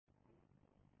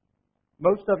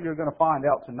most of you are going to find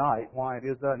out tonight why it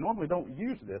is that I normally don't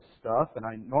use this stuff, and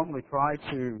I normally try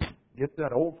to get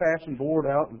that old-fashioned board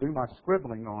out and do my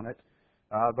scribbling on it.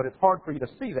 But it's hard for you to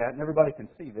see that, and everybody can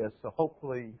see this, so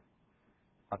hopefully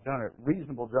I've done a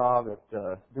reasonable job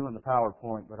at doing the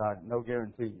PowerPoint, but I have no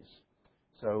guarantees.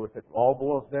 So if it all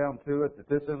boils down to it, that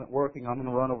this isn't working, I'm going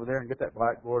to run over there and get that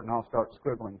blackboard, and I'll start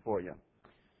scribbling for you.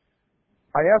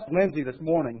 I asked Lindsay this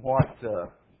morning what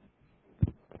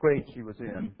grade she was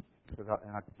in, and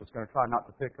I was going to try not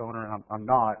to pick on her, and I'm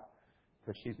not,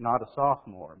 because she's not a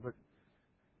sophomore. But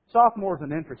sophomore is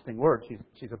an interesting word.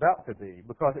 She's about to be,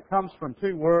 because it comes from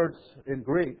two words in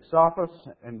Greek, sophos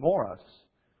and moros.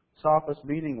 Sophos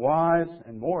meaning wise,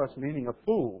 and moros meaning a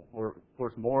fool. Or, of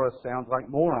course, moros sounds like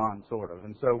moron, sort of.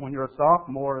 And so when you're a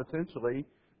sophomore, essentially,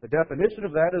 the definition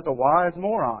of that is a wise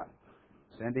moron.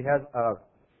 Lindsay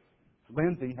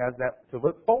has that to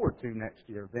look forward to next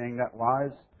year, being that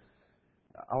wise.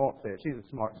 I won't say it. She's a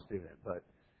smart student, but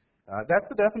that's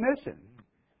the definition.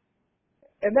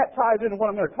 And that ties into what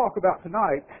I'm going to talk about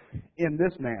tonight in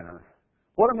this manner.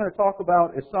 What I'm going to talk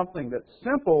about is something that's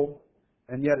simple,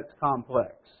 and yet it's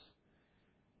complex.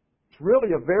 It's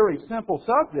really a very simple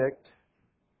subject,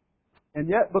 and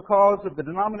yet because of the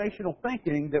denominational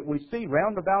thinking that we see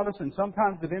round about us, and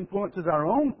sometimes it influences our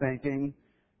own thinking,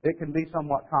 it can be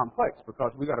somewhat complex,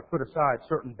 because we've got to put aside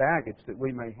certain baggage that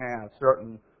we may have,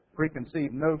 certain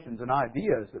preconceived notions and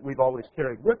ideas that we've always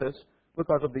carried with us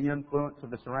because of the influence of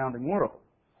the surrounding world.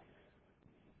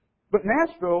 But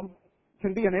Nashville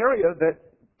can be an area that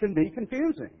can be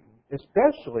confusing,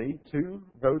 especially to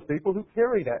those people who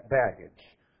carry that baggage,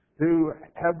 who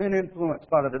have been influenced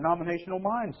by the denominational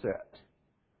mindset.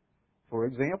 For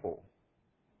example,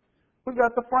 we've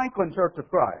got the Franklin Church of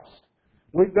Christ.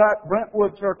 We've got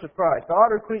Brentwood Church of Christ,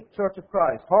 Otter Creek Church of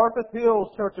Christ, Harpeth Hills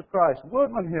Church of Christ,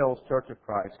 Woodland Hills Church of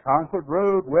Christ, Concord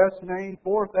Road, West Main,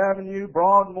 4th Avenue,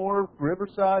 Broadmoor,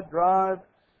 Riverside Drive,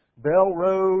 Bell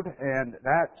Road, and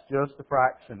that's just a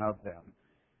fraction of them.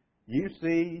 You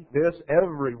see this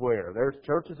everywhere. There's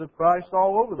churches of Christ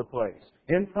all over the place.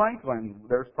 In Franklin,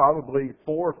 there's probably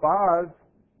 4 or 5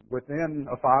 within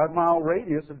a 5-mile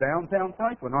radius of downtown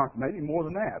Franklin. Maybe more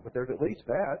than that, but there's at least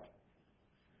that.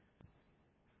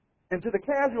 And to the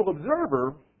casual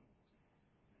observer,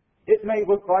 it may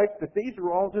look like that these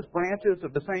are all just branches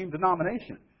of the same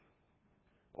denomination.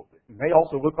 It may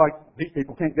also look like these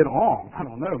people can't get along. I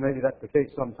don't know. Maybe that's the case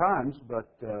sometimes, but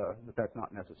that's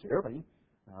not necessarily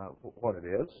what it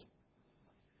is.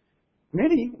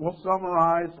 Many will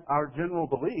summarize our general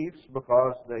beliefs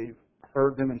because they've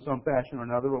heard them in some fashion or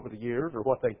another over the years, or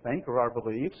what they think are our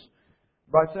beliefs,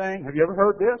 by saying, have you ever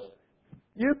heard this?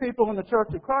 You people in the Church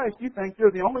of Christ, you think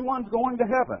you're the only ones going to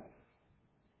heaven.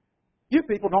 You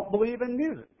people don't believe in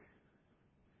music.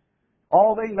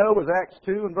 All they know is Acts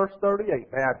 2 and verse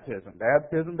 38, baptism,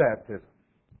 baptism, baptism.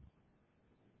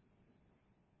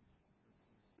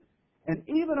 And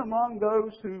even among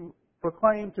those who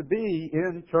proclaim to be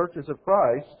in churches of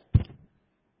Christ,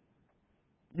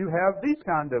 you have these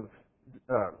kind of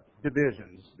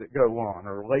divisions that go on,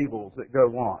 or labels that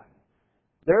go on.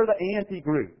 They're the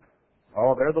anti-group.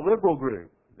 Oh, they're the liberal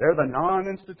group. They're the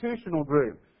non-institutional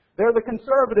group. They're the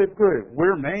conservative group.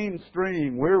 We're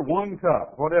mainstream. We're one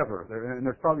cup, whatever. And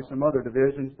there's probably some other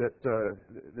divisions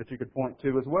that you could point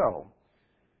to as well.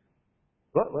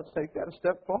 But let's take that a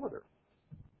step farther.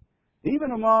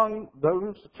 Even among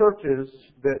those churches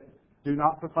that do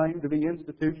not proclaim to be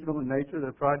institutional in nature,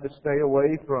 they've tried to stay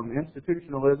away from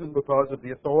institutionalism because of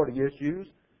the authority issues,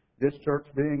 this church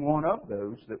being one of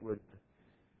those that would,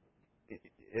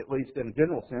 at least in a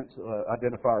general sense,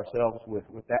 identify ourselves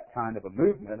with that kind of a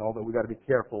movement, although we've got to be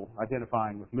careful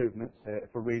identifying with movements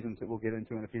for reasons that we'll get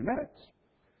into in a few minutes.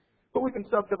 But we can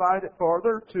subdivide it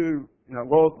farther to,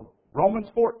 Romans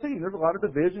 14. There's a lot of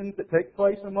divisions that take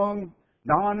place among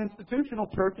non-institutional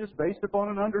churches based upon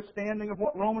an understanding of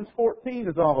what Romans 14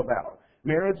 is all about.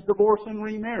 Marriage, divorce, and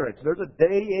remarriage. There's a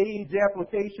day-age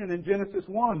application in Genesis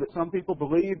 1 that some people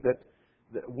believe that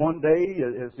one day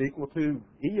is equal to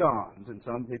eons, and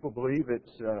some people believe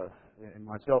it's, and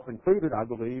myself included, I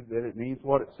believe that it means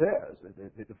what it says.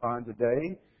 It defines a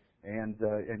day, and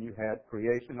you had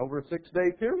creation over a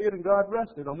 6-day period, and God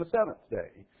rested on the 7th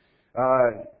day.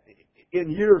 In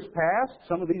years past,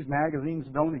 some of these magazines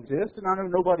don't exist, and I know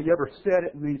nobody ever said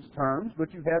it in these terms,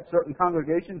 but you had certain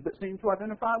congregations that seemed to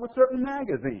identify with certain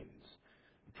magazines.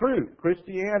 Truth,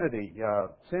 Christianity,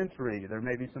 Century, there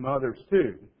may be some others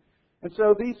too. And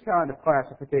so these kind of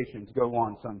classifications go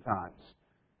on sometimes.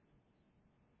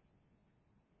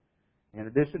 In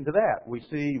addition to that, we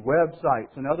see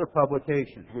websites and other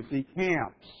publications. We see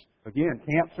camps. Again,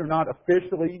 camps are not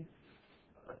officially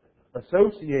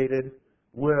associated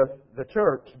with the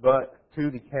church, but to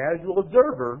the casual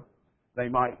observer, they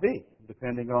might be,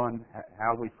 depending on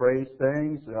how we phrase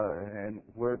things and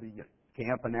where the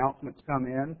camp announcements come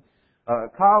in.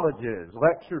 Colleges,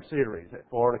 lecture series at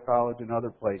Florida College and other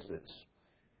places.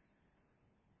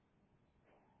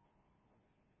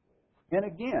 And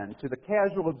again, to the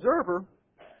casual observer,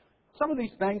 some of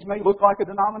these things may look like a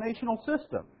denominational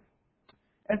system.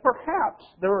 And perhaps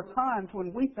there are times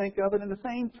when we think of it in the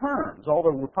same terms.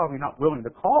 Although we're probably not willing to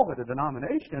call it a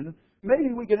denomination,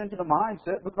 maybe we get into the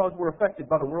mindset, because we're affected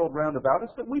by the world round about us,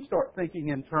 that we start thinking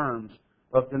in terms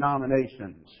of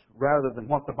denominations rather than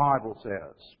what the Bible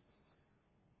says.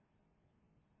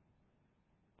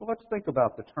 Well, let's think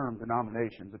about the term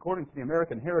denominations. According to the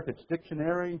American Heritage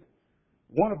Dictionary,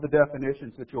 one of the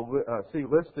definitions that you'll see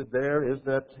listed there is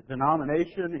that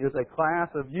denomination is a class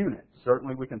of units.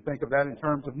 Certainly we can think of that in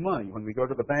terms of money. When we go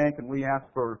to the bank and we ask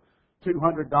for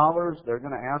 $200, they're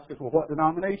going to ask us, well, what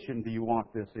denomination do you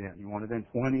want this in? You want it in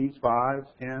 20s, 5s,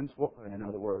 10s, in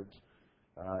other words.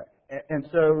 And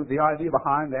so the idea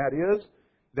behind that is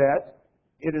that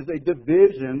it is a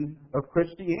division of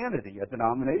Christianity. A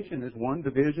denomination is one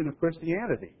division of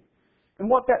Christianity. And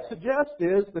what that suggests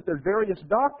is that there are various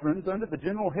doctrines under the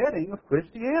general heading of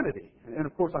Christianity. And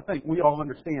of course, I think we all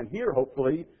understand here,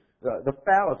 hopefully, the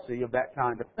fallacy of that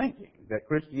kind of thinking, that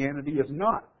Christianity is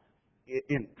not,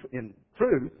 in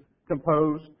truth,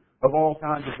 composed of all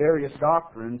kinds of various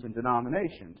doctrines and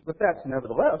denominations. But that's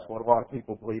nevertheless what a lot of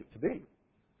people believe it to be.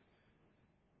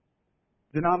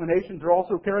 Denominations are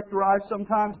also characterized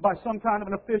sometimes by some kind of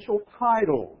an official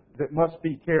title that must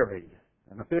be carried.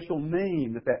 An official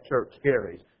name that church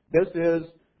carries. This is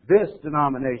this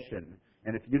denomination.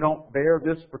 And if you don't bear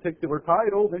this particular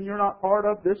title, then you're not part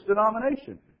of this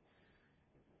denomination.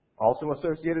 Also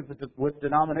associated with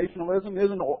denominationalism is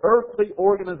an earthly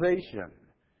organization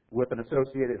with an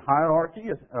associated hierarchy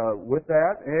with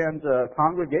that, and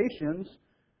congregations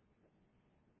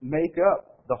make up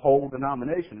the whole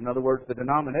denomination. In other words, the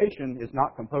denomination is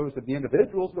not composed of the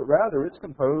individuals, but rather it's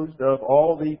composed of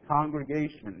all the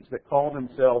congregations that call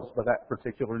themselves by that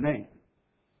particular name.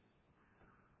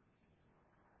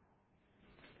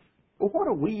 Well, what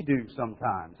do we do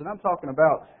sometimes? And I'm talking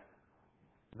about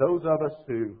those of us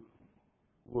who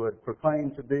would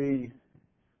proclaim to be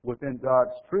within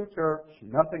God's true church,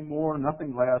 nothing more,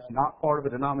 nothing less, not part of a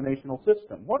denominational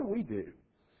system. What do we do?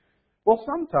 Well,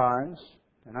 sometimes,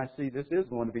 and I see this is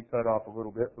going to be cut off a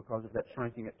little bit because of that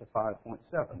shrinking it to 5.7,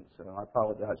 so I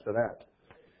apologize for that.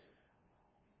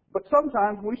 But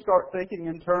sometimes we start thinking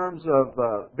in terms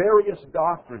of various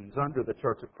doctrines under the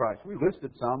Church of Christ. We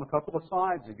listed some a couple of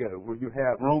slides ago, where you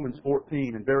have Romans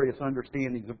 14 and various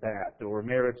understandings of that, or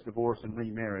marriage, divorce, and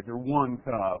remarriage, or one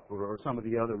cup, or some of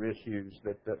the other issues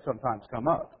that sometimes come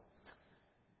up.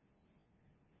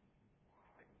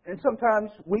 And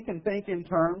sometimes we can think in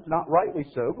terms, not rightly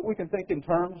so, but we can think in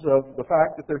terms of the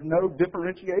fact that there's no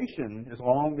differentiation as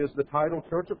long as the title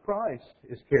Church of Christ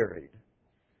is carried.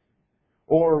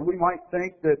 Or we might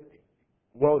think that,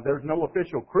 well, there's no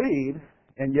official creed,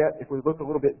 and yet if we look a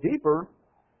little bit deeper,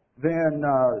 then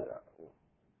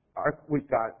we've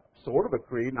got sort of a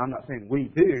creed, and I'm not saying we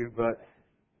do, but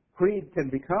creed can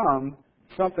become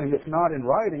something that's not in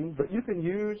writing, but you can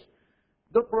use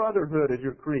the brotherhood as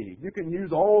your creed. You can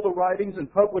use all the writings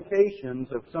and publications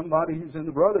of somebody who's in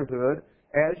the brotherhood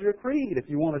as your creed if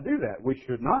you want to do that. We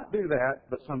should not do that,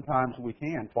 but sometimes we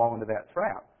can fall into that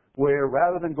trap, where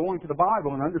rather than going to the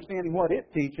Bible and understanding what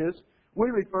it teaches, we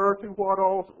refer to what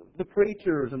all the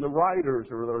preachers and the writers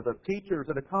or the teachers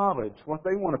at a college, what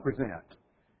they want to present.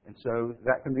 And so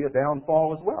that can be a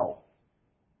downfall as well.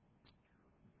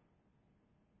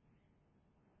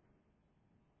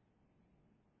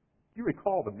 You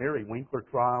recall the Mary Winkler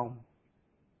trial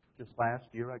just last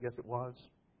year, I guess it was?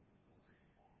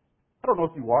 I don't know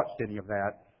if you watched any of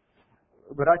that,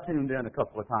 but I tuned in a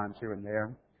couple of times here and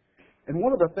there. And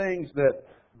one of the things that,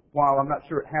 while I'm not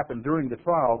sure it happened during the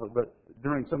trial, but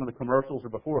during some of the commercials or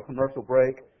before a commercial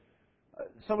break,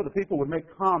 some of the people would make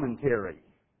commentary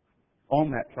on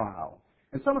that trial.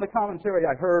 And some of the commentary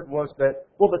I heard was that,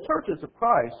 well, the churches of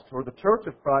Christ, or the Church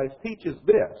of Christ, teaches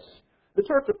this. The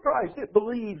Church of Christ, it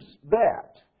believes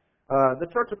that. The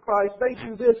Church of Christ, they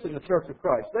do this in the Church of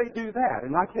Christ. They do that.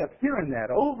 And I kept hearing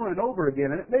that over and over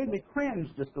again, and it made me cringe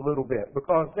just a little bit,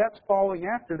 because that's falling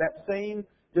after that same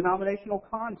denominational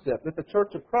concept, that the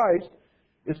Church of Christ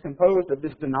is composed of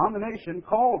this denomination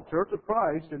called Church of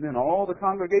Christ, and then all the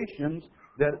congregations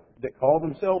that call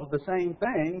themselves the same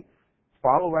thing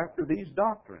follow after these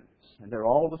doctrines, and they're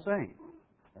all the same.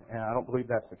 And I don't believe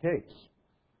that's the case.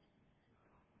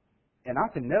 And I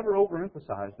can never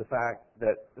overemphasize the fact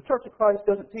that the Church of Christ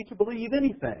doesn't teach or believe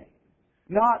anything.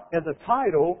 Not as a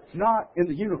title, not in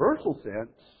the universal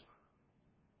sense.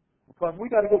 Because we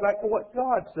got to go back to what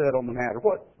God said on the matter,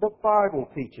 what the Bible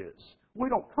teaches. We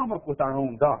don't come up with our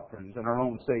own doctrines and our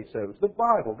own say-sos. The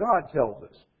Bible, God tells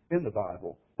us in the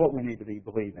Bible what we need to be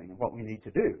believing and what we need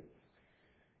to do.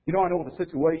 You know, I know of a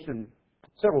situation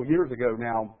several years ago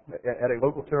now at a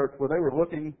local church where they were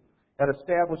looking at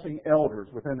establishing elders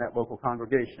within that local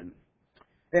congregation.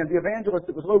 And the evangelist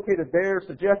that was located there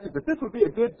suggested that this would be a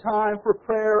good time for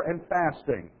prayer and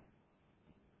fasting.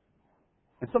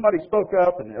 And somebody spoke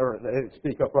up, or they didn't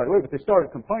speak up right away, but they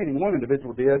started complaining, one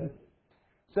individual did,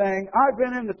 saying, I've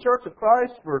been in the Church of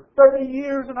Christ for 30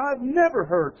 years and I've never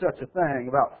heard such a thing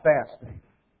about fasting.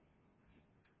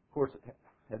 Of course,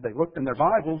 if they looked in their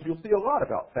Bibles, you'll see a lot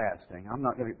about fasting. I'm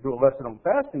not going to do a lesson on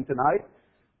fasting tonight.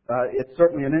 It's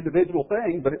certainly an individual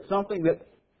thing, but it's something that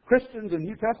Christians in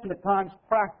New Testament times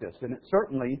practice, and it's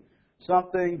certainly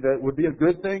something that would be a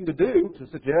good thing to do, to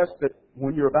suggest that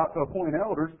when you're about to appoint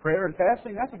elders, prayer and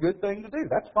fasting, that's a good thing to do.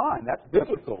 That's fine. That's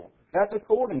biblical. That's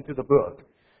according to the book.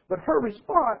 But her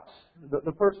response,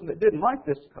 the person that didn't like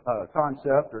this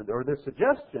concept or this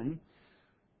suggestion,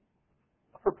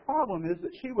 her problem is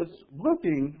that she was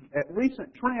looking at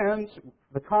recent trends,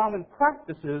 the common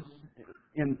practices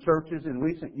in churches in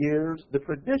recent years, the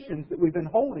traditions that we've been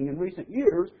holding in recent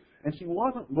years, and she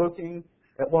wasn't looking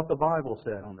at what the Bible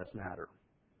said on this matter.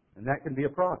 And that can be a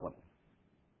problem.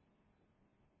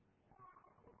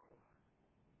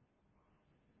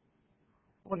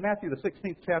 Well, in Matthew the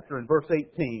 16th chapter and verse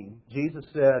 18, Jesus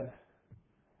said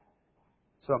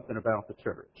something about the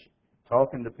church.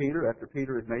 Talking to Peter, after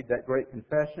Peter had made that great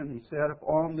confession, he said,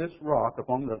 upon this rock,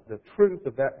 upon the truth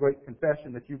of that great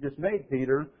confession that you just made,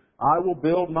 Peter, I will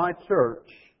build my church,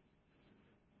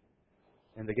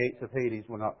 and the gates of Hades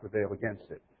will not prevail against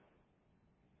it.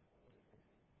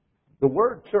 The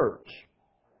word church,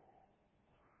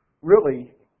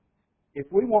 really, if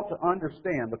we want to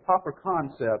understand the proper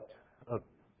concept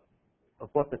of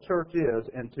what the church is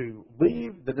and to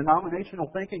leave the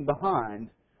denominational thinking behind,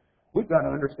 we've got to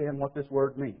understand what this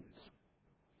word means.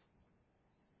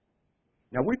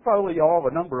 Now, we probably all,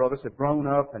 a number of us, have grown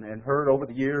up and heard over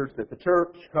the years that the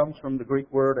church comes from the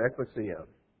Greek word ekklesia.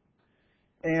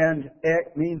 And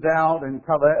ek means out, and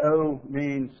kaleo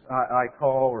means I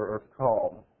call or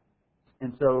call.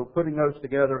 And so, putting those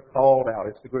together, called out.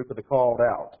 It's the group of the called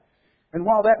out. And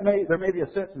while there may be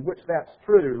a sense in which that's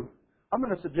true, I'm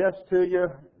going to suggest to you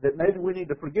that maybe we need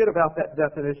to forget about that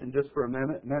definition just for a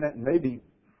minute, and maybe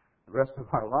the rest of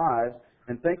our lives,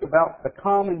 and think about the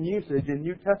common usage in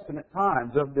New Testament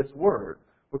times of this word.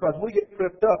 Because we get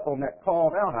tripped up on that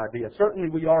called out idea. Certainly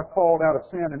we are called out of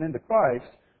sin and into Christ,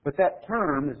 but that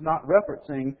term is not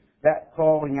referencing that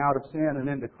calling out of sin and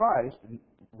into Christ.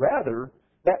 Rather,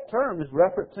 that term is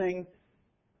referencing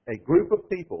a group of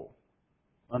people,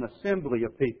 an assembly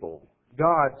of people,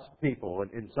 God's people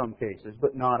in some cases,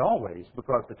 but not always,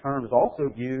 because the term is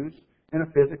also used in a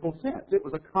physical sense. It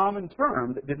was a common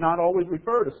term that did not always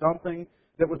refer to something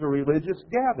that was a religious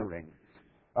gathering.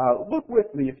 Look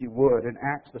with me, if you would, in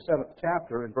Acts the 7th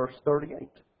chapter in verse 38.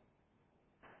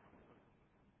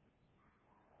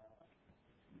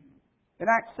 In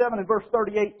Acts 7 and verse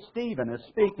 38, Stephen is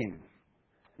speaking.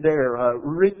 They're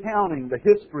recounting the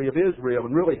history of Israel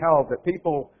and really how the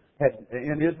people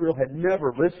in Israel had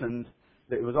never listened.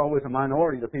 It was always a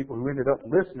minority of the people who ended up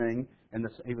listening, and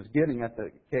he was getting at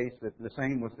the case that the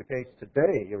same was the case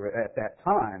today, or at that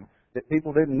time, that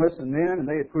people didn't listen then, and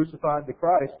they had crucified the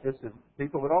Christ just as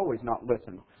people had always not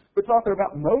listened. We're talking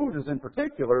about Moses in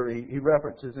particular. He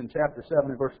references in chapter 7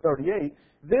 and verse 38,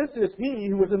 this is he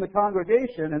who was in the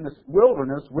congregation in the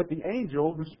wilderness with the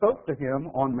angel who spoke to him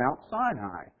on Mount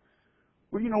Sinai.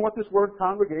 Well, you know what this word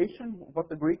congregation, what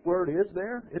the Greek word is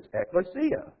there? It's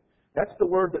ekklesia. That's the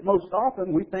word that most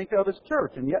often we think of as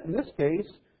church, and yet in this case,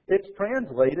 it's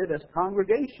translated as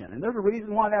congregation. And there's a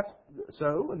reason why that's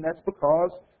so, and that's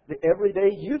because the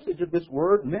everyday usage of this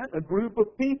word meant a group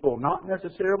of people, not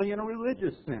necessarily in a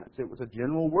religious sense. It was a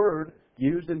general word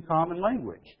used in common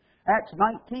language. Acts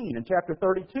 19 and chapter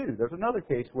 32, there's another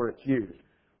case where it's used.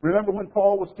 Remember when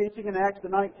Paul was teaching in Acts the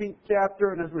 19th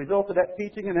chapter, and as a result of that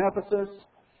teaching in Ephesus,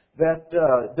 that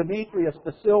Demetrius,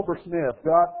 the silversmith,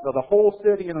 got the whole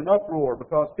city in an uproar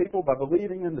because people, by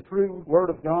believing in the true Word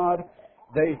of God,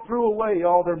 they threw away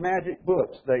all their magic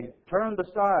books. They turned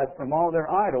aside from all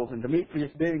their idols, and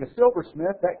Demetrius, being a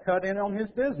silversmith, that cut in on his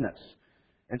business.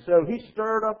 And so he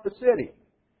stirred up the city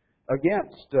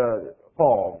against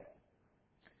Paul.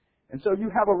 And so you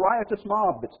have a riotous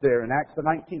mob that's there in Acts the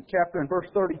 19th chapter and verse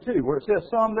 32, where it says,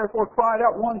 "Some therefore cried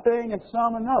out one thing and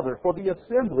some another, for the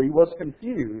assembly was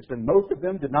confused, and most of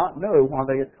them did not know why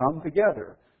they had come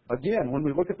together." Again, when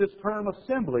we look at this term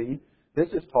assembly,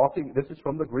 this is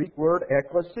from the Greek word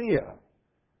ekklesia.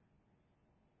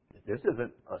 This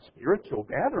isn't a spiritual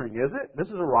gathering, is it? This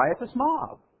is a riotous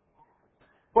mob.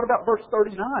 What about verse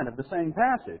 39 of the same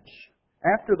passage?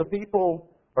 After the people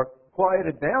are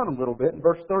quieted down a little bit, in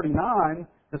verse 39,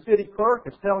 the city clerk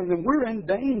is telling them, "We're in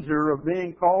danger of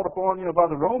being called upon, by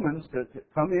the Romans to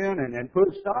come in and put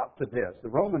a stop to this." The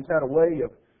Romans had a way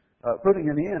of putting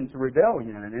an end to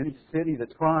rebellion, and any city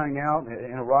that's crying out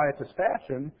in a riotous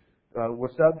fashion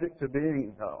was subject to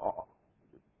being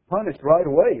punished right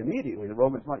away, immediately. The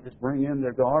Romans might just bring in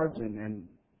their guards and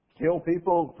kill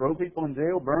people, throw people in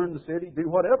jail, burn the city, do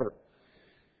whatever.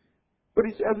 But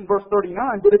he says in verse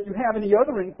 39, "But if you have any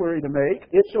other inquiry to make,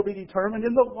 it shall be determined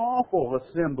in the lawful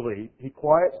assembly." He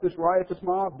quiets this riotous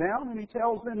mob down, and he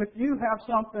tells them, if you have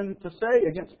something to say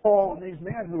against Paul and these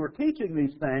men who are teaching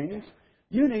these things,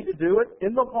 you need to do it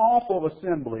in the lawful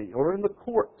assembly or in the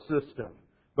court system.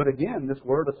 But again, this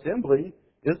word assembly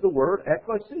is the word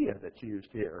ekklesia that's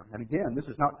used here. And again, this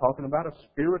is not talking about a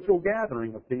spiritual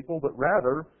gathering of people, but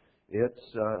rather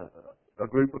it's a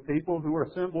group of people who are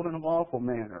assembled in a lawful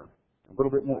manner, a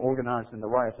little bit more organized than the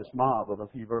riotous mob of a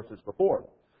few verses before.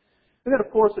 And then, of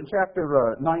course, in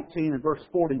chapter 19 and verse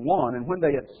 41, and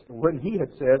when he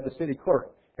had said, the city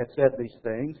clerk had said these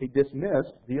things, he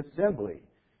dismissed the assembly.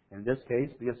 In this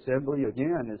case, the assembly,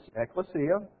 again, is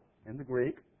ekklesia in the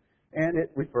Greek, and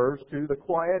it refers to the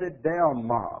quieted down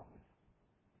mob.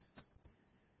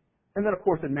 And then, of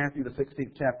course, in Matthew the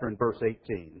 16th chapter and verse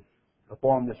 18,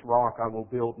 "Upon this rock I will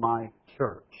build my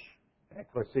church."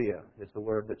 Ekklesia is the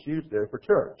word that's used there for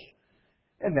church.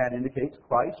 And that indicates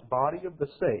Christ's body of the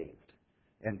saved.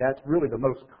 And that's really the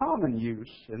most common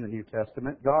use in the New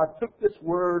Testament. God took this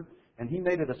word and He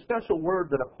made it a special word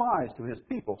that applies to His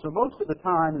people. So most of the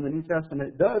time in the New Testament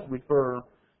it does refer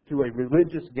to a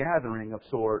religious gathering of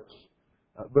sorts,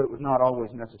 but it was not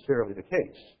always necessarily the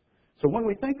case. So when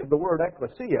we think of the word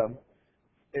ekklesia,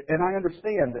 and I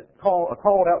understand that a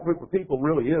called out group of people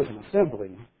really is an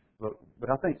assembly, but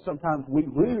I think sometimes we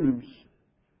lose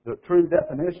the true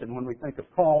definition when we think of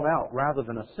called out rather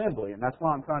than assembly. And that's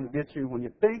why I'm trying to get you, when you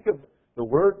think of the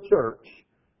word church,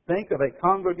 think of a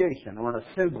congregation or an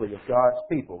assembly of God's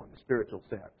people in the spiritual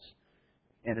sense.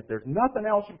 And if there's nothing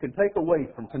else you can take away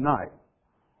from tonight,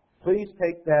 please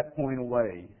take that point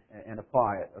away and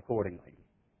apply it accordingly.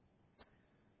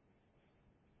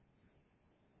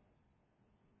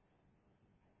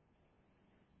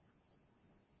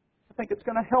 I think it's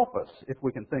going to help us if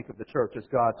we can think of the church as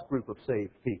God's group of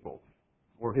saved people,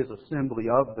 or His assembly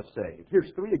of the saved.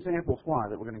 Here's 3 examples why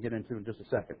that we're going to get into in just a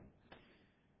second.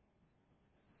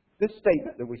 This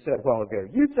statement that we said a while ago,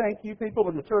 "You think you people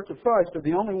in the Church of Christ are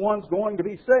the only ones going to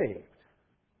be saved."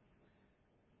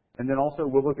 And then also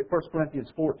we'll look at 1 Corinthians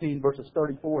 14, verses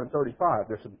 34 and 35.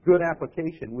 There's some good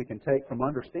application we can take from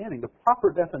understanding the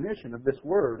proper definition of this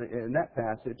word in that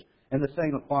passage, and the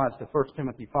same applies to 1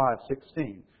 Timothy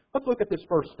 5:16. Let's look at this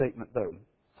first statement, though.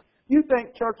 "You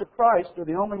think Church of Christ are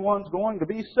the only ones going to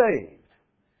be saved."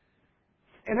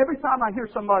 And every time I hear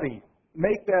somebody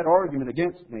make that argument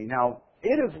against me, now,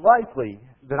 it is likely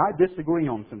that I disagree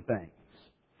on some things.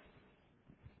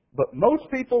 But most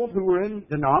people who are in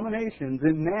denominations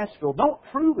in Nashville don't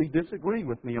truly disagree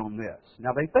with me on this.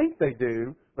 Now, they think they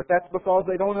do, but that's because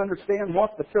they don't understand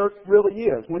what the church really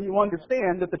is. When you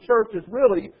understand that the church is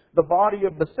really the body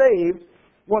of the saved,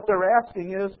 what they're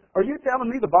asking is, are you telling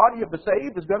me the body of the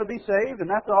saved is going to be saved and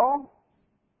that's all?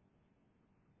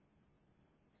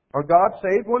 Are God's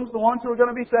saved ones the ones who are going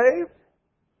to be saved?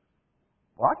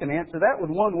 Well, I can answer that with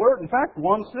one word. In fact,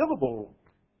 one syllable.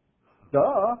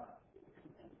 Duh.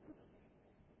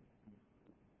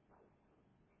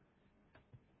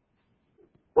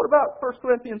 What about 1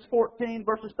 Corinthians 14,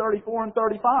 verses 34 and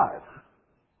 35?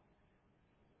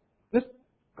 This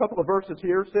couple of verses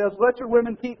here says, "Let your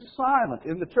women keep silent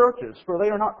in the churches, for they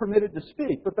are not permitted to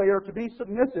speak, but they are to be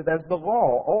submissive, as the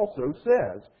law also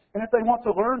says. And if they want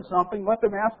to learn something, let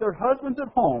them ask their husbands at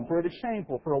home, for it is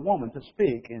shameful for a woman to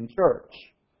speak in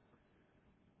church."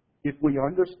 If we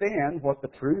understand what the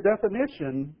true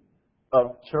definition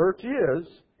of church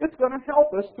is, it's going to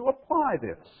help us to apply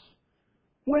this.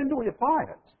 When do we apply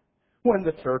it? When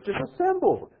the church is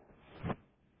assembled.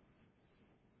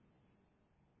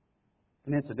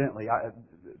 And incidentally,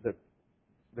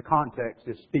 the context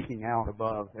is speaking out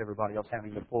above everybody else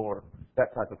having the floor.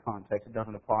 That type of context. It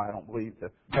doesn't apply, I don't believe, to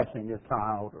touching your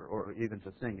child or even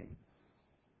to singing.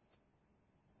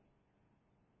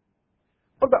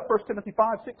 What about 1 Timothy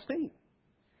 5:16?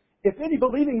 If any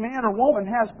believing man or woman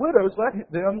has widows,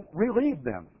 let them relieve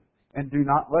them. And do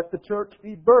not let the church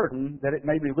be burdened, that it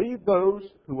may relieve those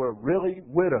who are really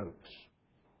widows.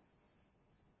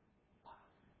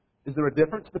 Is there a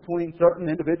difference between certain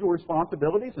individual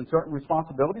responsibilities and certain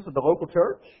responsibilities of the local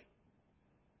church?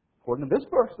 According to this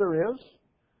verse, there is.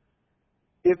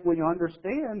 If we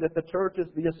understand that the church is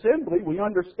the assembly, we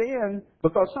understand,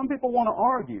 because some people want to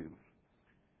argue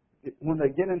when they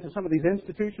get into some of these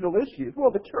institutional issues. Well,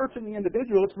 the church and the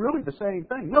individual, it's really the same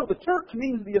thing. No, the church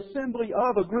means the assembly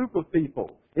of a group of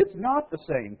people. It's not the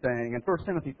same thing, and 1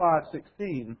 Timothy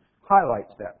 5:16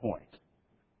 highlights that point.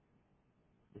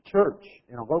 The church,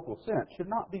 in a local sense, should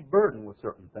not be burdened with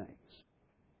certain things.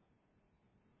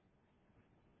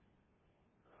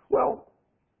 Well,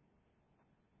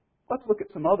 let's look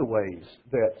at some other ways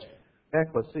that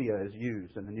ecclesia is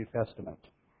used in the New Testament.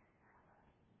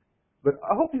 But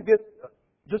I hope you get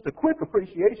just a quick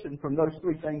appreciation from those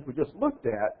three things we just looked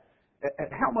at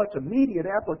how much immediate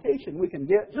application we can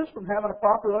get just from having a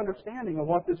proper understanding of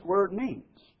what this word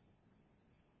means.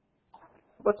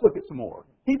 Let's look at some more.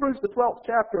 Hebrews, the 12th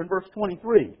chapter, and verse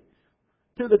 23.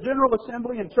 To the general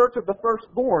assembly and church of the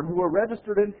firstborn who are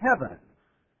registered in heaven.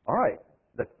 All right,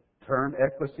 the term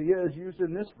ecclesia is used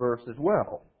in this verse as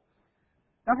well.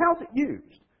 Now, how's it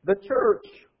used? The church,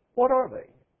 what are they?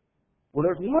 Well,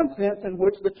 there's one sense in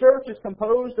which the church is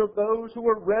composed of those who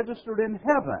are registered in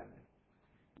heaven.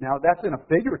 Now, that's in a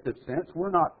figurative sense.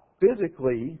 We're not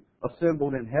physically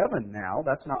assembled in heaven now.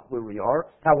 That's not where we are.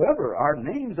 However, our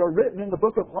names are written in the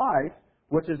book of life,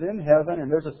 which is in heaven,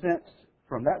 and there's a sense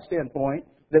from that standpoint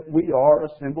that we are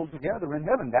assembled together in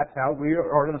heaven. That's how we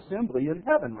are an assembly in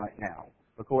heaven right now,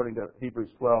 according to Hebrews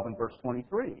 12 and verse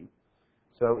 23.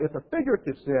 So it's a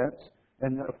figurative sense,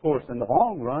 and of course, in the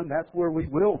long run, that's where we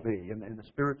will be, in the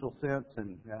spiritual sense,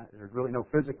 and there's really no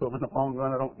physical in the long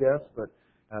run, I don't guess, but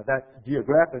that's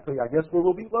geographically, I guess, where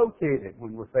we'll be located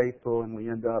when we're faithful and we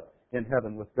end up in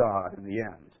heaven with God in the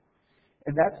end.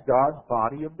 And that's God's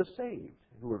body of the saved,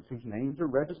 whose names are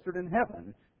registered in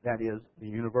heaven. That is the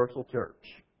universal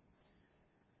church.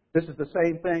 This is the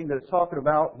same thing that it's talking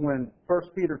about when 1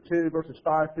 Peter 2, verses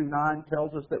 5 through 9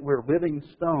 tells us that we're living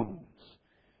stones,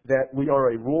 that we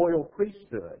are a royal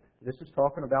priesthood. This is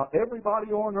talking about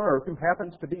everybody on earth who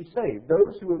happens to be saved,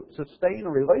 those who sustain a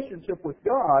relationship with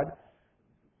God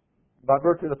by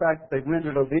virtue of the fact that they've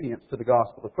rendered obedience to the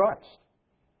gospel of Christ.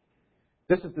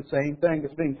 This is the same thing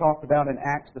that's being talked about in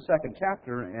Acts, the 2nd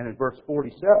chapter, and in verse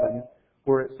 47,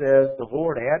 where it says, the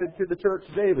Lord added to the church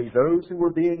daily those who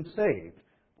were being saved.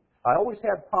 I always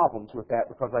had problems with that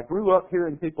because I grew up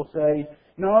hearing people say,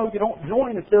 no, you don't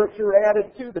join the church, you're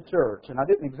added to the church. And I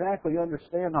didn't exactly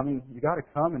understand. I mean, you got to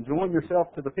come and join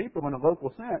yourself to the people in a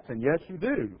local sense, and yes, you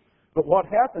do. But what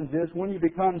happens is when you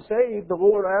become saved, the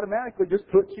Lord automatically just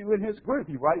puts you in His group.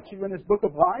 He writes you in His book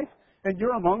of life, and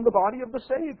you're among the body of the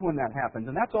saved when that happens.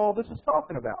 And that's all this is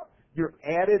talking about. You're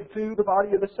added to the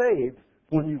body of the saved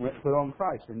when you put on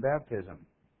Christ in baptism,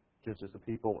 just as the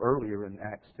people earlier in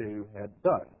Acts 2 had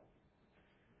done.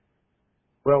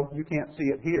 Well, you can't see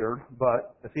it here,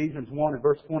 but Ephesians 1 and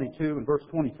verse 22 and verse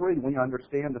 23, we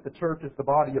understand that the church is the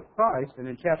body of Christ. And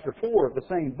in chapter 4 of the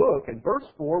same book, in verse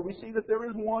 4, we see that there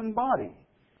is one body.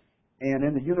 And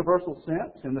in the universal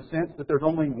sense, in the sense that there's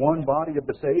only one body of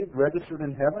the saved registered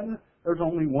in heaven, there's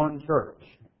only one church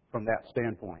from that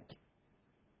standpoint.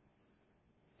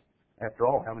 After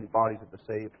all, how many bodies of the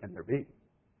saved can there be?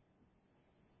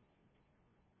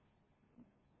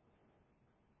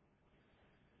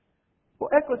 Well,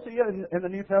 ecclesia in the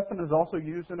New Testament is also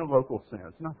used in a local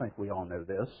sense, and I think we all know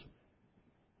this.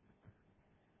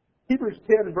 Hebrews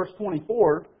 10 and verse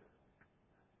 24,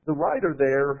 the writer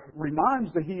there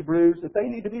reminds the Hebrews that they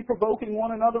need to be provoking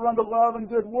one another unto love and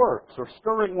good works, or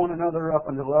stirring one another up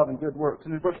unto love and good works.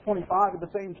 And in verse 25 of the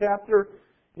same chapter,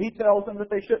 he tells them that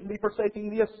they shouldn't be forsaking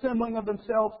the assembling of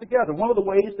themselves together. One of the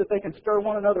ways that they can stir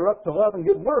one another up to love and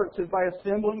good works is by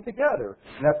assembling together.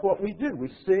 And that's what we do. We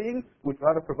sing. We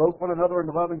try to provoke one another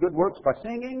into love and good works by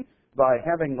singing, by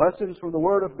having lessons from the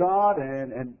Word of God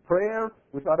and prayer.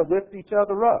 We try to lift each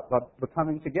other up by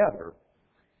coming together.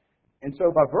 And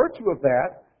so by virtue of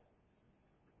that,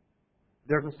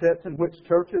 there's a sense in which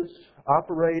churches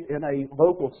operate in a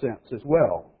local sense as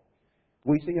well.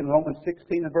 We see in Romans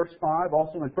 16 and verse 5,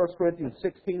 also in 1 Corinthians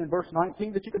 16 and verse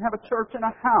 19, that you can have a church in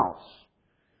a house.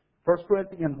 1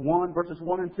 Corinthians 1 verses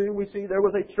 1 and 2, we see there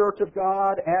was a church of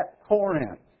God at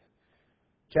Corinth.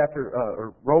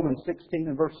 Romans 16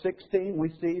 and verse 16, we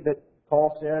see that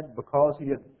Paul said because he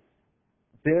had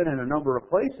been in a number of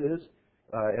places,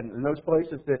 and in those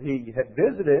places that he had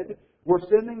visited, were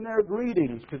sending their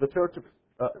greetings to the church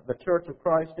the Church of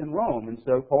Christ in Rome. And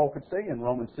so Paul could say in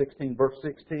Romans 16, verse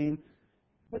 16,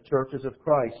 the churches of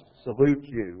Christ salute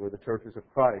you, or the churches of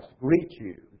Christ greet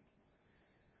you.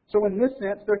 So in this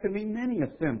sense, there can be many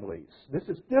assemblies. This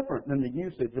is different than the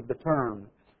usage of the term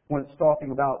when it's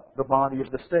talking about the body of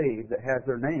the saved that has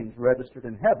their names registered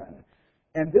in heaven.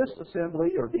 And this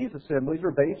assembly, or these assemblies,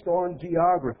 are based on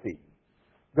geography.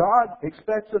 God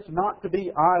expects us not to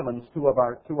be islands to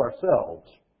ourselves.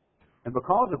 And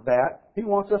because of that, He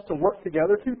wants us to work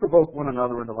together to provoke one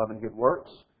another into love and good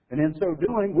works. And in so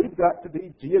doing, we've got to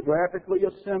be geographically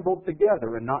assembled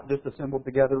together and not just assembled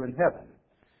together in heaven.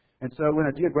 And so in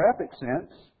a geographic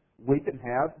sense, we can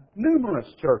have numerous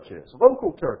churches,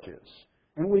 local churches.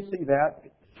 And we see that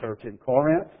the church in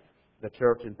Corinth, the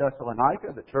church in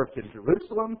Thessalonica, the church in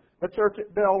Jerusalem, the church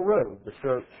at Bell Road, the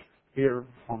church here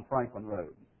on Franklin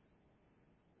Road.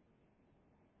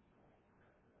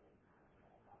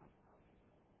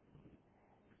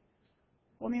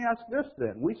 Let me ask this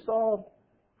then. We saw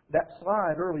that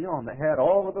slide early on that had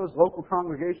all of those local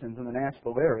congregations in the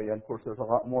Nashville area. And of course, there's a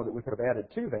lot more that we could have added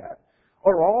to that.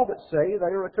 Are all that say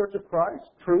they are a church of Christ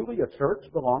truly a church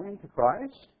belonging to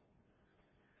Christ?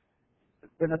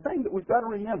 And the thing that we've got to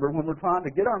remember when we're trying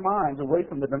to get our minds away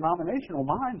from the denominational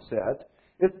mindset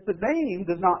is that the name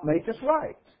does not make us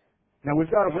right. Now, we've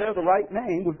got to wear the right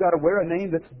name. We've got to wear a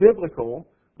name that's biblical,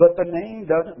 but the name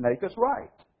doesn't make us right.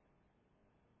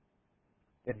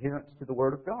 Adherence to the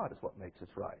Word of God is what makes us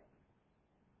right,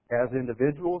 as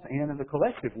individuals and in the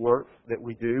collective work that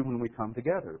we do when we come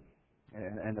together,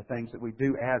 and the things that we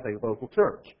do as a local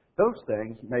church. Those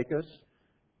things make us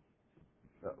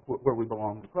where we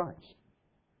belong to Christ.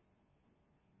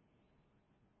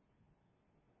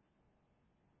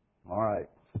 All right.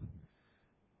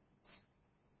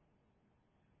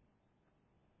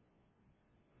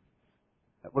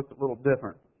 That looked a little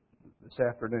different this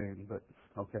afternoon, but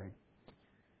okay.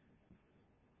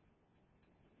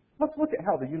 Let's look at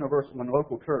how the universal and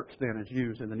local church then is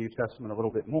used in the New Testament a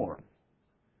little bit more.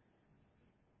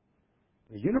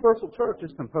 The universal church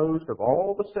is composed of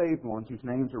all the saved ones whose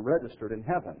names are registered in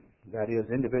heaven. That is,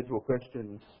 individual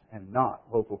Christians and not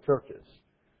local churches.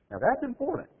 Now that's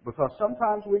important because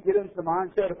sometimes we get into the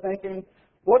mindset of thinking,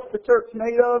 what's the church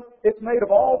made of? It's made of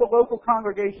all the local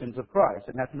congregations of Christ.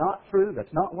 And that's not true.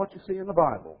 That's not what you see in the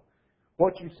Bible.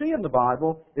 What you see in the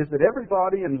Bible is that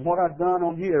everybody, and what I've done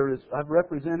on here is I've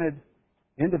represented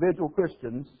individual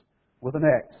Christians with an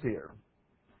X here.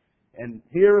 And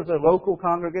here is a local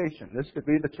congregation. This could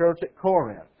be the church at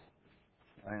Corinth.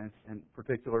 And in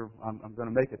particular, I'm going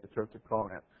to make it the church at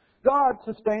Corinth. God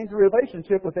sustains a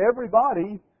relationship with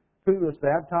everybody who is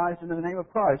baptized into the name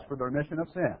of Christ for the remission of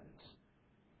sins.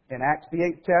 In Acts the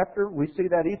 8th chapter, we see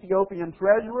that Ethiopian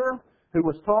treasurer who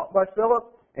was taught by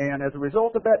Philip, and as a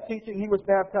result of that teaching, he was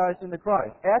baptized into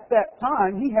Christ. At that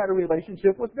time, he had a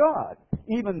relationship with God,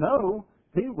 even though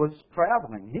he was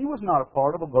traveling. He was not a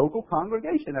part of a local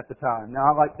congregation at the time.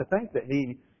 Now, I like to think that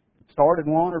he started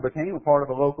one or became a part of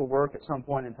a local work at some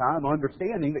point in time,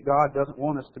 understanding that God doesn't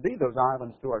want us to be those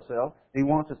islands to ourselves. He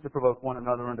wants us to provoke one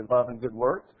another into love and good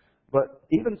works. But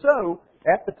even so,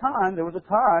 at the time, there was a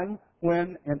time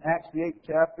when, in Acts the 8th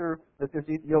chapter, that this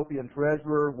Ethiopian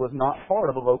treasurer was not part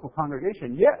of a local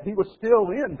congregation. Yet, he was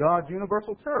still in God's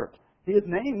universal church. His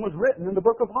name was written in the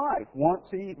book of life once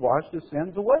he washed his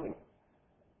sins away.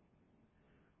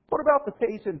 What about the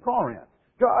case in Corinth?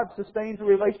 God sustains a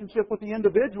relationship with the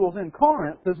individuals in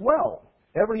Corinth as well.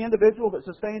 Every individual that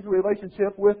sustains a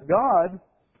relationship with God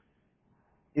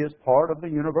is part of the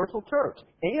universal church.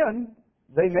 And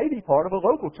they may be part of a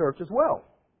local church as well.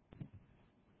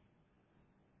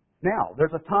 Now,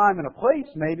 there's a time and a place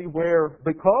maybe where,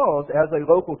 because as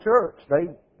a local church, they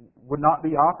would not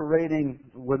be operating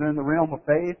within the realm of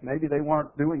faith. Maybe they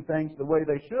weren't doing things the way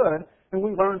they should. And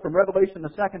we learn from Revelation the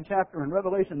 2nd chapter and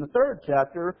Revelation the 3rd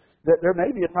chapter that there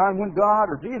may be a time when God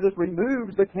or Jesus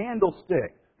removes the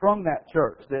candlestick from that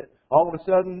church. That all of a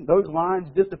sudden those lines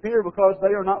disappear because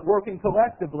they are not working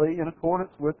collectively in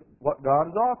accordance with what God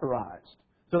has authorized.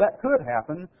 So that could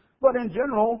happen. But in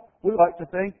general, we like to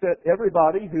think that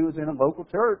everybody who is in a local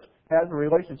church has a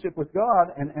relationship with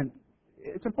God. And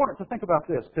it's important to think about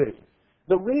this too.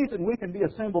 The reason we can be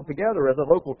assembled together as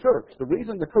a local church, the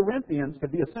reason the Corinthians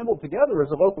could be assembled together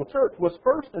as a local church was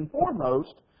first and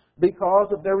foremost because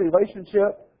of their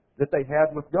relationship that they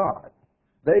had with God.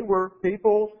 They were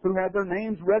people who had their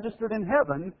names registered in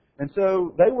heaven, and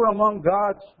so they were among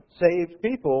God's saved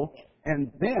people.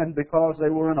 And then, because they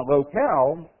were in a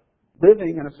locale,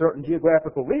 living in a certain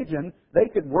geographical region, they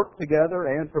could work together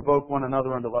and provoke one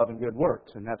another into love and good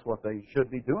works. And that's what they should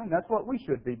be doing. That's what we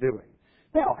should be doing.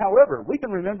 Now, however, we can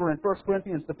remember in 1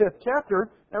 Corinthians, the 5th chapter,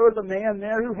 there was a man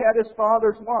there who had his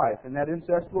father's wife in that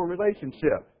incestual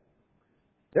relationship.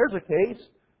 There's a case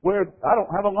where I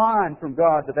don't have a line from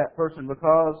God to that person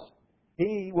because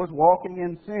he was walking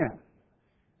in sin.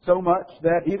 So much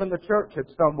that even the church had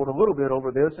stumbled a little bit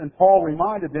over this, and Paul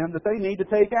reminded them that they need to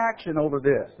take action over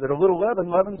this, that a little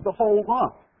leaven leavens the whole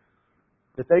lump,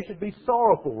 that they should be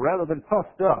sorrowful rather than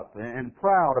puffed up and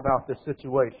proud about this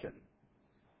situation.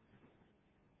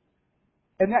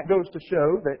 And that goes to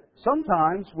show that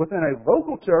sometimes within a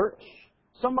local church,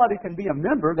 somebody can be a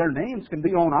member, their names can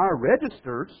be on our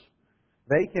registers,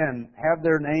 they can have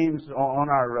their names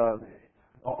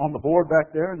on the board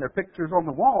back there and their pictures on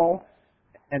the wall,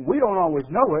 and we don't always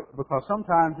know it because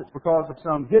sometimes it's because of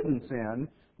some hidden sin,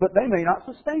 but they may not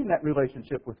sustain that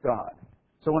relationship with God.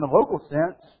 So in a local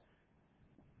sense,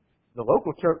 the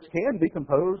local church can be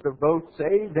composed of both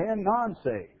saved and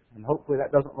non-saved. And hopefully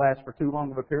that doesn't last for too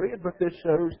long of a period, but this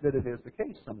shows that it is the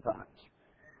case sometimes.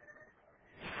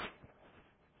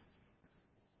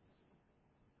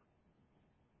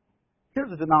 Here's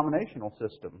a denominational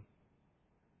system.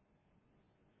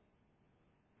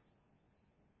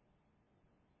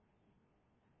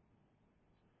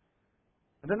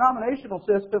 A denominational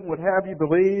system would have you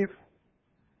believe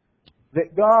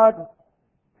that God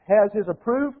has His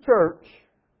approved church,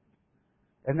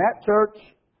 and that church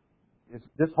is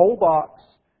this whole box,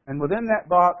 and within that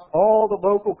box, all the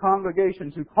local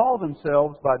congregations who call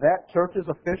themselves by that church's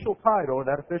official title, or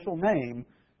that official name,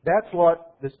 that's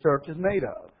what this church is made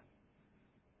of.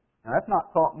 Now, that's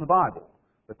not taught in the Bible,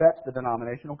 but that's the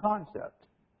denominational concept.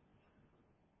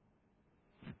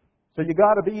 So you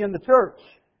got to be in the church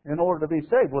in order to be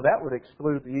saved. Well, that would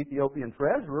exclude the Ethiopian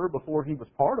treasurer before he was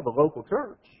part of a local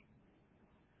church.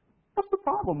 What's the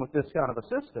problem with this kind of a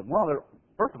system? Well,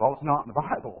 first of all, it's not in the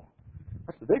Bible.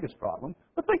 That's the biggest problem.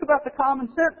 But think about the common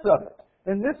sense of it.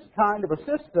 In this kind of a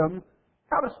system,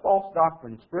 how does false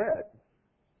doctrine spread?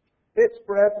 It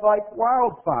spreads like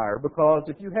wildfire, because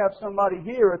if you have somebody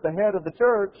here at the head of the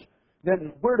church,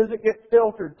 then where does it get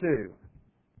filtered to?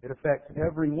 It affects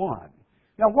everyone.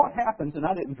 Now, what happens, and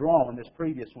I didn't draw on this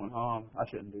previous one. Oh, I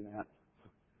shouldn't do that.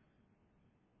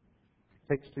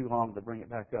 It takes too long to bring it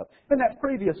back up. In that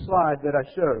previous slide that I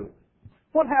showed,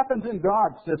 what happens in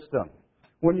God's system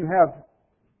when you have,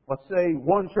 let's say,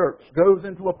 one church goes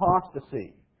into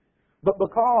apostasy? But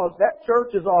because that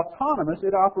church is autonomous,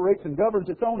 it operates and governs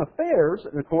its own affairs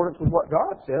in accordance with what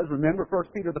God says. Remember 1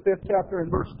 Peter, the 5th chapter, and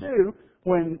verse 2,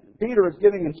 when Peter is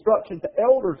giving instruction to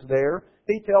elders there,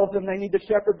 he tells them they need to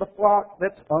shepherd the flock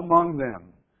that's among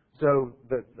them. So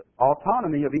the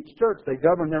autonomy of each church, they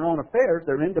govern their own affairs,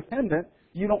 they're independent.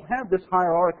 You don't have this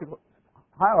hierarchy.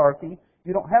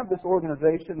 You don't have this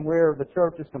organization where the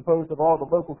church is composed of all the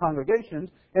local congregations.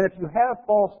 And if you have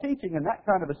false teaching in that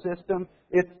kind of a system,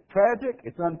 it's tragic,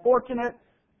 it's unfortunate,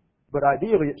 but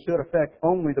ideally it should affect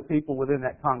only the people within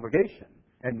that congregation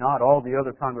and not all the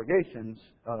other congregations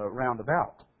round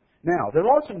about. Now, there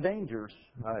are some dangers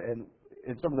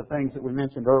in some of the things that we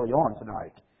mentioned early on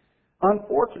tonight.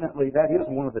 Unfortunately, that is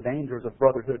one of the dangers of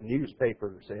brotherhood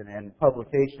newspapers and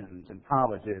publications and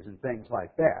colleges and things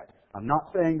like that. I'm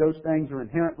not saying those things are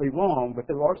inherently wrong, but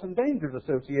there are some dangers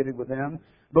associated with them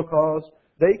because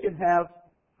they can have,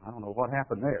 I don't know what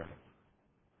happened there.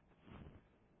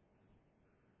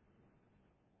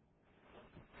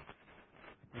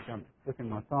 I think I'm flicking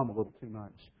my thumb a little too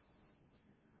much.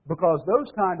 Because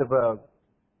those kind of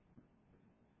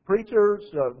preachers,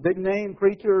 big name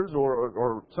preachers,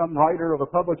 or some writer of a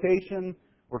publication,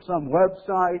 or some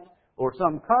website, or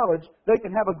some college, they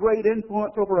can have a great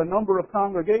influence over a number of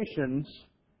congregations,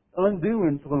 undue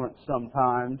influence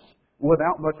sometimes,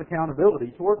 without much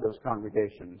accountability toward those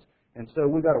congregations. And so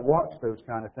we've got to watch those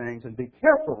kind of things and be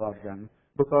careful of them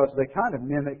because they kind of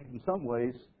mimic, in some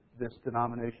ways, this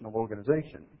denominational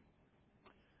organization.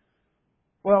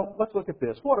 Well, let's look at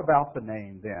this. What about the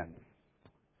name then?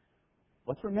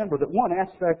 Let's remember that one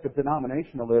aspect of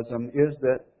denominationalism is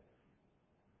that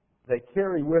they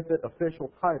carry with it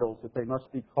official titles that they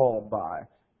must be called by,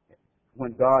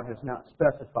 when God has not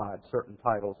specified certain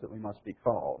titles that we must be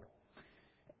called.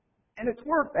 And it's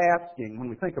worth asking, when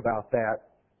we think about that,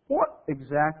 what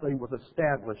exactly was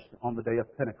established on the day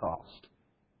of Pentecost?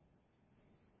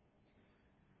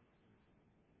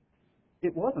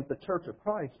 It wasn't the Church of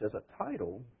Christ as a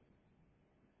title.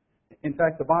 In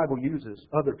fact, the Bible uses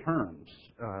other terms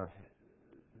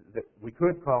that we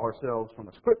could call ourselves from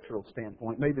a scriptural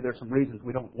standpoint. Maybe there's some reasons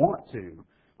we don't want to,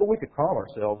 but we could call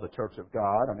ourselves the Church of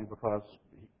God. I mean, because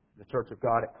the Church of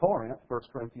God at Corinth, 1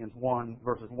 Corinthians 1,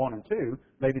 verses 1 and 2,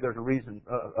 maybe there's a reason,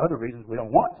 other reasons we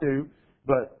don't want to,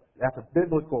 but that's a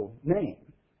biblical name.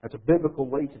 That's a biblical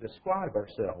way to describe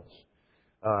ourselves.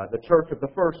 The church of the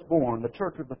firstborn, the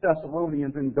church of the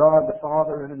Thessalonians in God the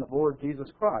Father and in the Lord Jesus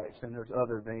Christ. And there's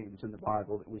other names in the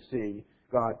Bible that we see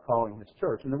God calling His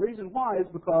church. And the reason why is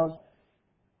because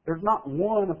there's not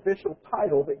one official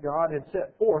title that God had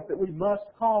set forth that we must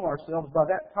call ourselves by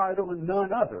that title and none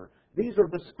other. These are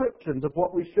descriptions of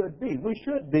what we should be. We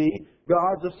should be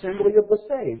God's assembly of the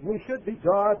saved. We should be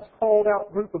God's called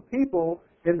out group of people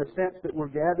in the sense that we're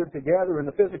gathered together, in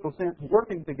the physical sense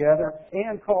working together,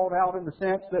 and called out in the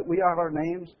sense that we have our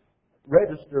names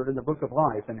registered in the book of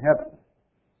life in heaven.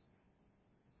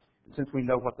 Since we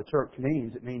know what the church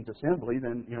means, it means assembly,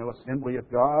 then, assembly of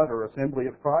God or assembly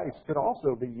of Christ could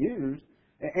also be used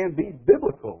and be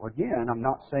biblical. Again, I'm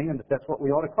not saying that that's what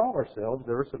we ought to call ourselves.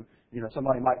 There are some,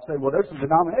 somebody might say, well, there's some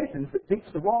denominations that teach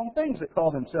the wrong things that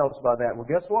call themselves by that. Well,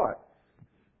 guess what?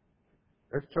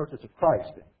 There's churches of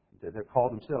Christ that call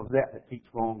themselves that teach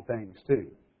wrong things too.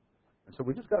 And so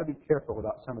we just got to be careful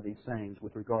about some of these things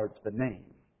with regard to the name.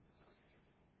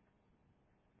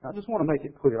 I just want to make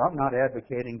it clear, I'm not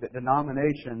advocating that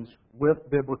denominations with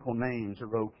biblical names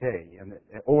are okay,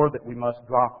 or that we must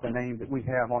drop the name that we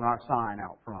have on our sign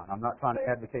out front. I'm not trying to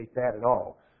advocate that at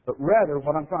all. But rather,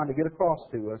 what I'm trying to get across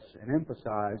to us and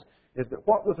emphasize is that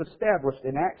what was established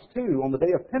in Acts 2 on the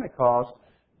day of Pentecost,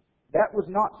 that was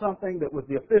not something that was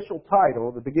the official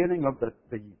title, the beginning of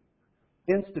the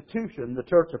institution, the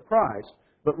Church of Christ,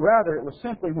 but rather it was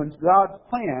simply when God's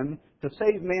plan to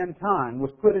save mankind was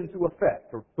put into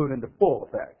effect, or put into full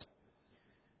effect.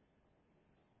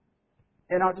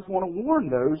 And I just want to warn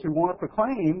those who want to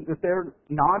proclaim that they're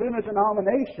not in a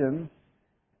denomination,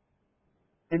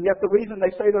 and yet the reason they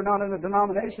say they're not in a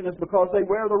denomination is because they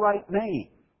wear the right name,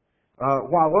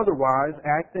 while otherwise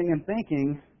acting and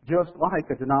thinking just like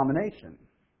a denomination.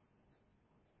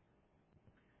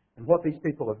 And what these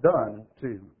people have done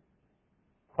to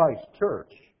Christ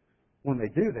Church, when they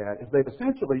do that, is they've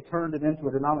essentially turned it into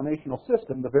a denominational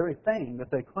system, the very thing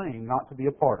that they claim not to be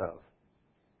a part of.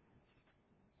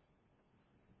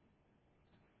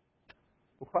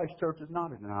 Well, Christ Church is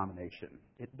not a denomination.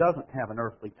 It doesn't have an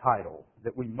earthly title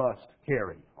that we must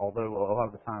carry, although a lot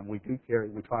of the time we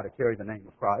try to carry the name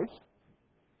of Christ,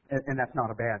 and that's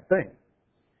not a bad thing.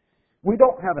 We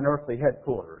don't have an earthly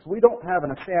headquarters. We don't have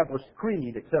an established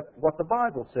creed except what the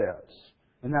Bible says.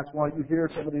 And that's why you hear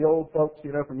some of the old folks,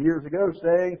 from years ago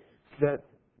saying that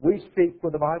we speak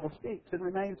where the Bible speaks and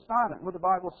remain silent where the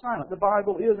Bible's silent. The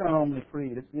Bible is our only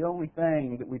creed. It's the only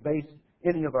thing that we base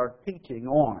any of our teaching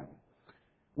on.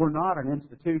 We're not an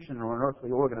institution or an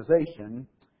earthly organization,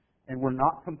 and we're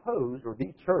not composed, or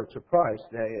the Church of Christ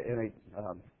in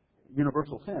a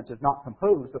universal sense is not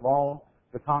composed of all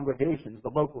the congregations, the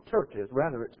local churches.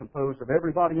 Rather, it's composed of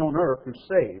everybody on earth who's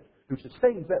saved, who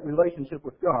sustains that relationship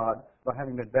with God by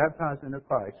having been baptized into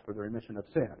Christ for the remission of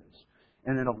sins.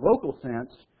 And in a local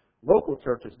sense, local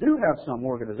churches do have some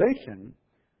organization,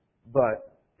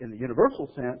 but in the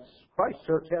universal sense, Christ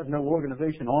Church has no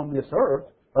organization on this earth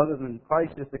other than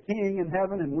Christ is the King in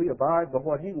heaven, and we abide by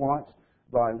what He wants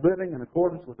by living in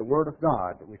accordance with the Word of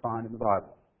God that we find in the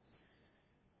Bible.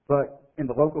 But in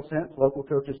the local sense, local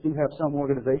churches do have some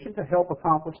organization to help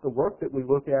accomplish the work that we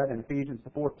look at in Ephesians, the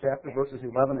 4th chapter, verses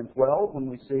 11 and 12, when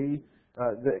we see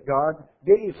that God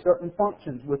gave certain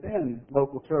functions within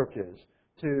local churches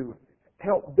to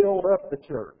help build up the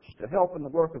church, to help in the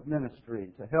work of ministry,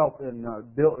 to help in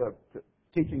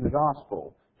teaching the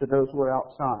gospel to those who are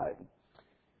outside.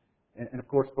 And of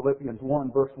course, Philippians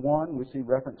 1, verse 1, we see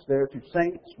reference there to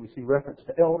saints, we see reference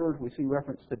to elders, we see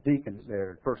reference to deacons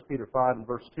there. 1 Peter 5 and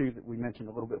verse 2 that we mentioned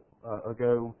a little bit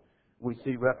ago, we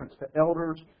see reference to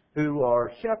elders who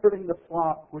are shepherding the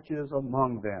flock which is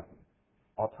among them.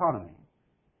 Autonomy.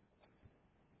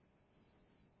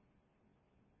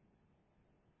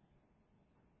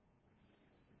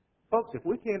 Folks, if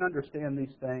we can't understand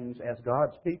these things as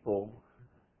God's people,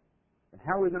 then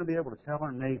how are we going to be able to tell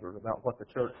our neighbor about what the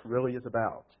church really is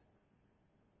about?